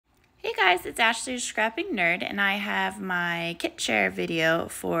Hi guys, it's Ashley Scrapping Nerd, and I have my kit share video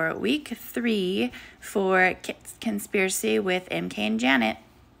for week 3 for Kit Conspiracy with MK and Janet.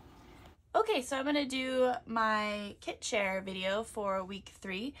 Okay, so I'm going to do my kit share video for week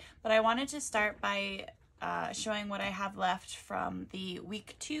 3, but I wanted to start by showing what I have left from the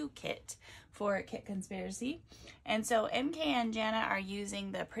week 2 kit for Kit Conspiracy. And so MK and Janet are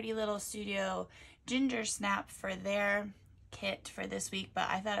using the Pretty Little Studio Ginger Snap for their kit for this week, but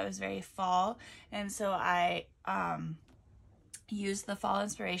I thought it was very fall, and so I used the fall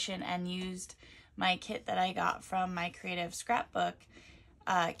inspiration and used my kit that I got from my creative scrapbook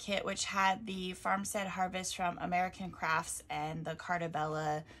kit, which had the Farmstead Harvest from American Crafts and the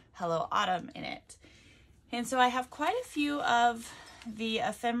Cartabella Hello Autumn in it. And so I have quite a few of the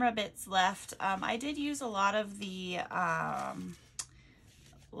ephemera bits left. I did use a lot of the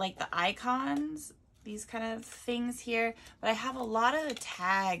like the icons, these kind of things here, but I have a lot of the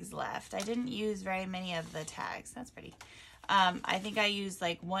tags left. I didn't use very many of the tags. That's pretty. I think I used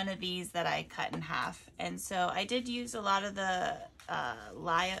like one of these that I cut in half, and so I did use a lot of the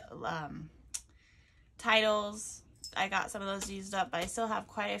titles. I got some of those used up, but I still have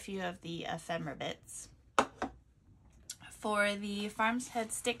quite a few of the ephemera bits. For the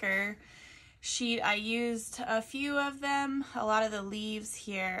Farmstead sticker sheet, I used a few of them. A lot of the leaves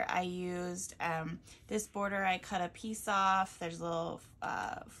here I used. This border I cut a piece off. There's a little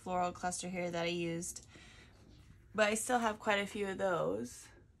floral cluster here that I used, but I still have quite a few of those.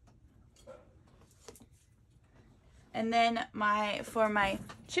 And then for my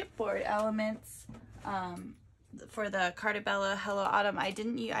chipboard elements, for the Cartabella Hello Autumn,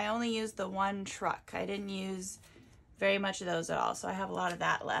 I only used the one truck. I didn't use very much of those at all, so I have a lot of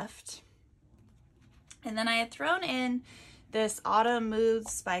that left. And then I had thrown in this Autumn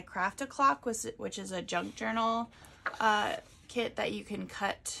Moods by Craft-A-Clock, which is a junk journal kit that you can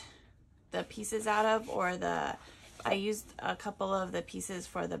cut the pieces out of, or I used a couple of the pieces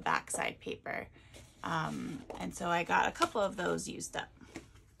for the backside paper. And so I got a couple of those used up.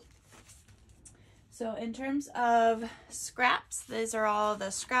 So in terms of scraps, these are all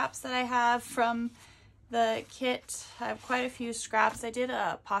the scraps that I have from the kit. I have quite a few scraps. I did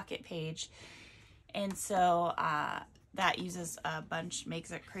a pocket page, and so that uses a bunch,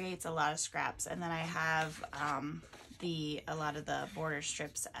 creates a lot of scraps. And then I have a lot of the border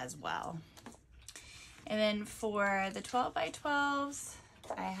strips as well. And then for the 12 by 12s,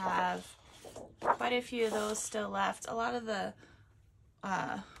 I have quite a few of those still left. A lot of the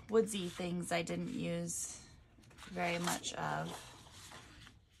woodsy things I didn't use very much of.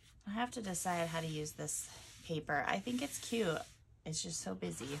 I have to decide how to use this paper. I think it's cute. It's just so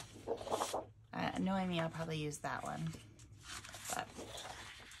busy. Knowing me, I'll probably use that one. But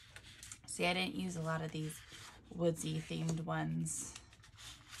see, I didn't use a lot of these woodsy themed ones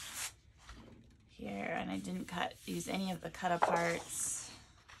here, and I didn't use any of the cut aparts.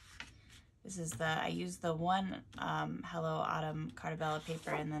 This is I used the one Hello Autumn Cartabella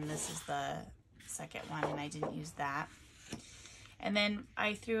paper, and then this is the second one, and I didn't use that. And then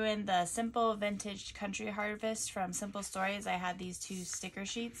I threw in the Simple Vintage Country Harvest from Simple Stories. I had these 2 sticker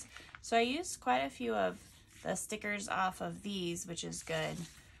sheets. So I used quite a few of the stickers off of these, which is good.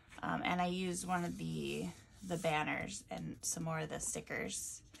 And I used one of the banners and some more of the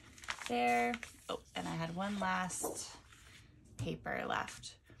stickers there. Oh, and I had one last paper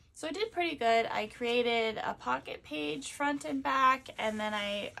left. So I did pretty good. I created a pocket page front and back, and then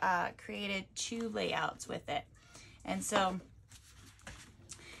I created 2 layouts with it. And so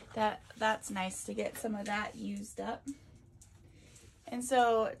that's nice to get some of that used up. And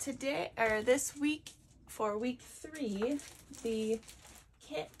so this week, for week 3, the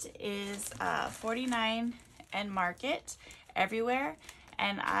kit is $49 and Market everywhere.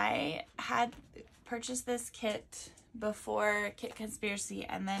 And I had purchased this kit before Kit Conspiracy,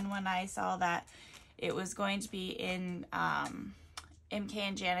 and then when I saw that it was going to be in MK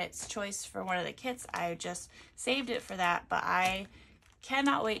and Janet's choice for one of the kits, I just saved it for that. But I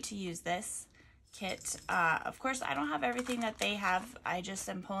cannot wait to use this kit. Of course, I don't have everything that they have. I just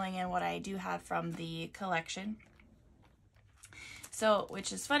am pulling in what I do have from the collection. So,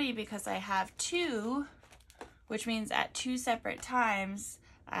 which is funny because I have 2, which means at 2 separate times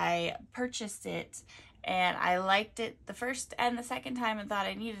I purchased it, and I liked it the first and the second time and thought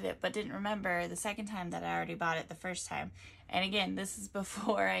I needed it, but didn't remember the second time that I already bought it the first time. And again, this is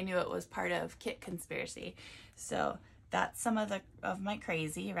before I knew it was part of Kit Conspiracy. So that's some of my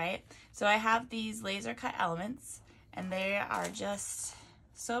crazy, right? So I have these laser cut elements, and they are just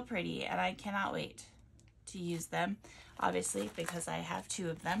so pretty, and I cannot wait to use them, obviously, because I have 2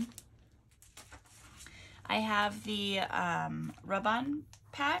 of them. I have the rub-on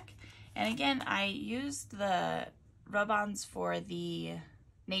pack, And again, I used the rub-ons for the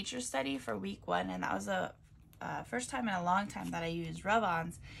nature study for week 1, and that was the first time in a long time that I used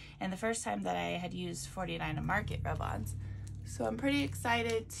rub-ons, and the first time that I had used 49 Market rub-ons. So I'm pretty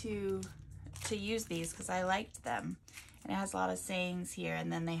excited to use these because I liked them. And it has a lot of sayings here,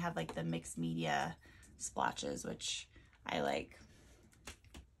 and then they have like the mixed media splotches, which I like.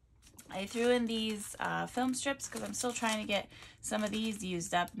 I threw in these film strips because I'm still trying to get some of these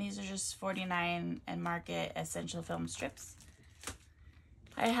used up. And these are just 49 Market essential film strips.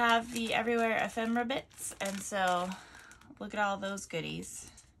 I have the Everywhere ephemera bits, and so look at all those goodies.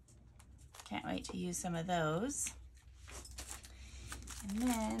 Can't wait to use some of those. And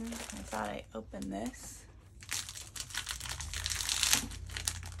then I thought I'd open this.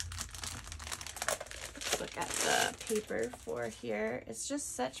 Let's look at the paper for here. It's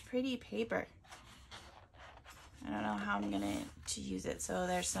just such pretty paper. I don't know how I'm gonna use it. So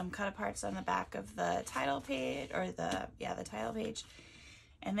there's some cut aparts on the back of the title page, or the title page.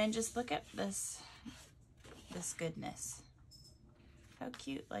 And then just look at this goodness. How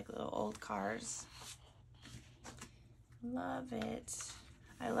cute, like little old cars. Love it.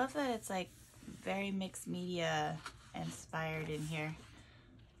 I love that it's like very mixed media inspired in here.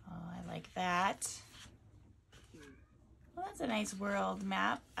 Oh, I like that. Well, that's a nice world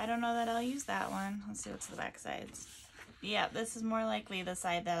map. I don't know that I'll use that one. Let's see what's the back sides. Yeah, this is more likely the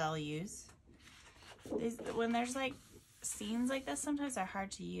side that I'll use. When there's like scenes like this, sometimes they're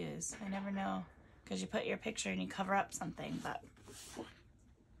hard to use. I never know, because you put your picture and you cover up something, but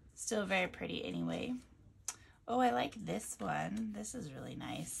still very pretty anyway. Oh, I like this one. This is really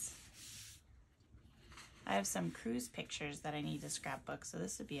nice. I have some cruise pictures that I need to scrapbook, so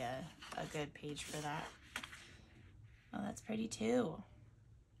this would be a good page for that. Oh, that's pretty too.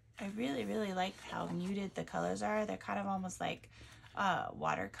 I really, really like how muted the colors are. They're kind of almost like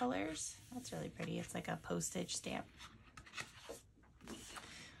watercolors. That's really pretty. It's like a postage stamp.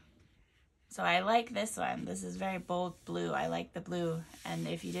 So I like this one. This is very bold blue. I like the blue. And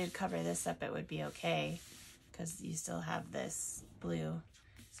if you did cover this up, it would be okay, because you still have this blue.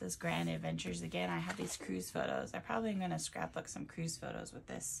 It says Grand Adventures again. I have these cruise photos. I probably am going to scrapbook some cruise photos with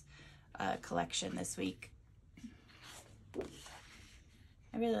this collection this week.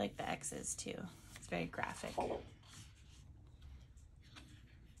 I really like the X's too. It's very graphic.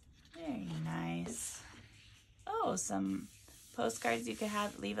 Very nice. Oh, some postcards you could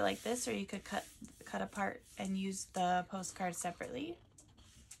leave it like this, or you could cut apart and use the postcard separately.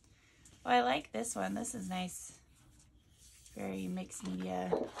 Oh, I like this one. This is nice. Very mixed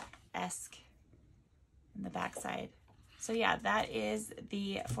media-esque in the backside. So yeah, that is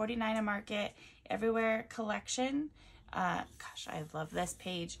the 49 Market Everywhere collection. Gosh, I love this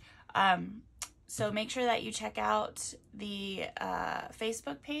page. So make sure that you check out the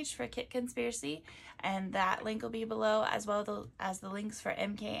Facebook page for Kit Conspiracy, and that link will be below, as well as the links for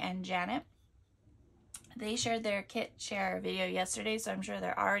MK and Janet. They shared their kit share video yesterday, so I'm sure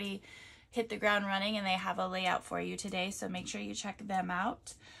they're already hit the ground running, and they have a layout for you today, so make sure you check them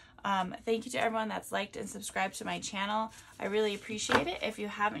out. Thank you to everyone that's liked and subscribed to my channel. I really appreciate it. If you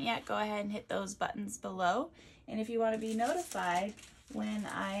haven't yet, go ahead and hit those buttons below. And if you want to be notified when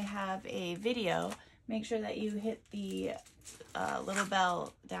I have a video, make sure that you hit the little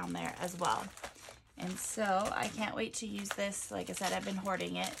bell down there as well. And so I can't wait to use this. Like I said, I've been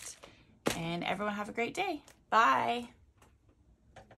hoarding it. And everyone have a great day. Bye.